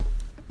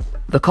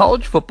The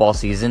college football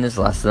season is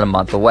less than a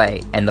month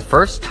away, and the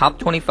first top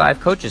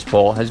 25 coaches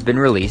poll has been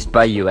released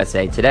by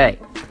USA Today.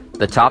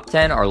 The top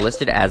 10 are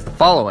listed as the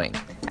following: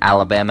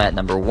 Alabama at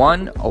number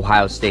 1,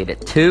 Ohio State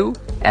at 2,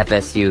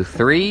 FSU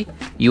 3,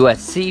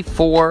 USC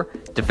 4,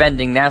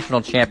 defending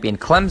national champion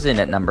Clemson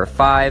at number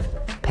 5,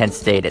 Penn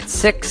State at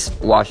 6,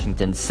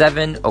 Washington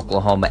 7,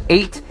 Oklahoma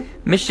 8,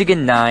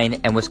 Michigan 9,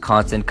 and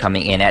Wisconsin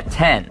coming in at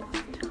 10.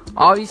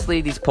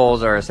 Obviously, these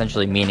polls are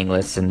essentially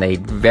meaningless, and they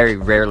very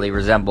rarely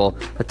resemble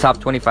the top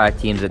 25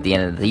 teams at the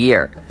end of the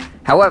year.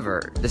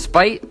 However,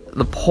 despite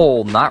the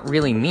poll not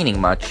really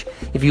meaning much,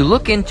 if you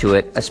look into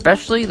it,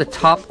 especially the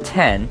top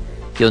 10,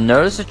 you'll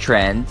notice a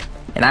trend,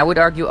 and I would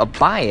argue a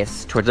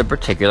bias towards a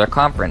particular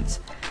conference.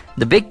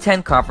 The Big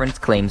Ten Conference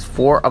claims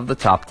 4 of the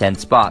top 10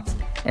 spots,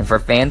 and for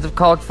fans of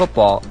college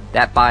football,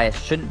 that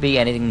bias shouldn't be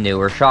anything new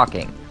or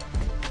shocking.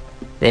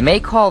 They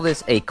may call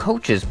this a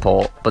coaches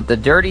poll, but the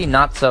dirty,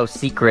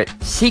 not-so-secret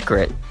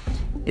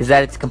is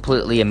that it's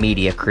completely a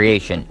media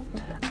creation.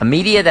 A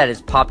media that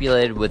is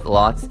populated with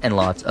lots and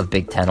lots of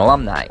Big Ten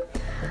alumni.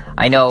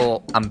 I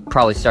know I'm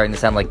probably starting to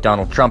sound like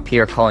Donald Trump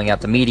here, calling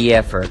out the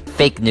media for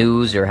fake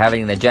news or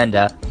having an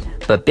agenda,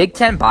 but Big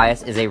Ten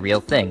bias is a real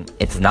thing.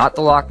 It's not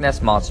the Loch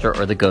Ness Monster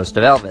or the ghost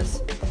of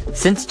Elvis.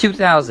 Since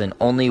 2000,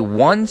 only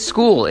one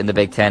school in the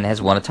Big Ten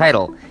has won a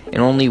title, and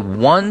only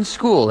one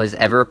school has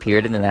ever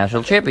appeared in the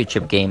national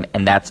championship game,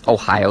 and that's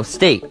Ohio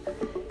State.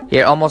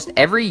 Yet almost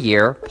every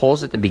year,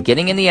 polls at the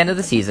beginning and the end of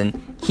the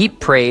season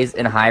heap praise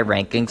and high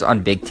rankings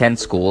on Big Ten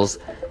schools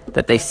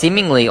that they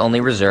seemingly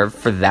only reserve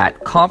for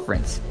that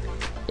conference.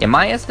 In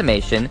my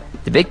estimation,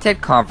 the Big Ten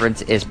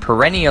Conference is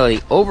perennially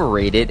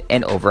overrated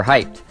and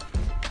overhyped.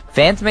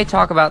 Fans may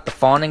talk about the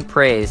fawning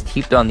praise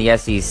heaped on the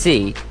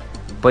SEC,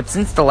 but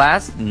since the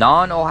last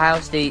non-Ohio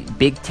State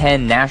Big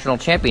Ten national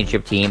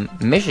championship team,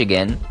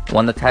 Michigan,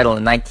 won the title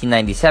in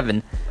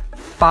 1997,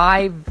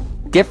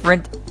 5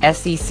 different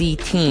SEC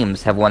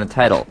teams have won a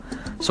title.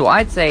 So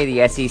I'd say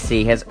the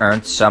SEC has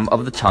earned some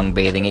of the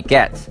tongue-bathing it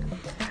gets.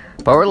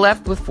 But we're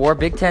left with 4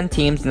 Big Ten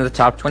teams in the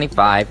top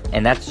 25,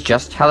 and that's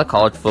just how the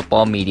college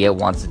football media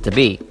wants it to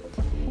be.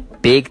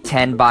 Big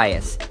Ten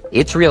bias.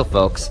 It's real,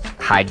 folks.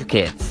 Hide your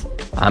kids.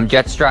 I'm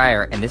Jet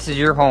Stryer, and this is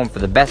your home for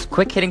the best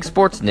quick-hitting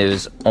sports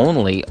news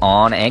only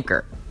on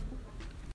Anchor.